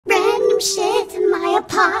shit in my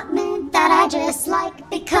apartment that I just like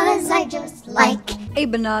because I just like. A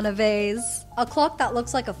banana vase. A clock that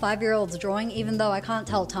looks like a 5-year-old's drawing even though I can't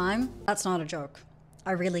tell time. That's not a joke.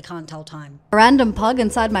 I really can't tell time. A random pug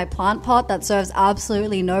inside my plant pot that serves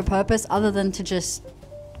absolutely no purpose other than to just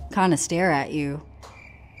kind of stare at you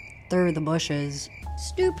through the bushes.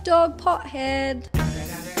 Snoop Dogg pothead.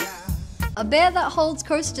 A bear that holds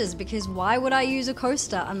coasters, because why would I use a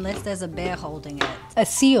coaster unless there's a bear holding it? A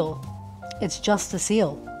seal. It's just a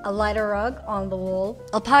seal. A lighter rug on the wall.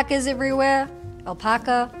 Alpacas everywhere.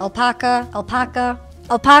 Alpaca, alpaca, alpaca,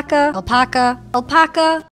 alpaca, alpaca, alpaca.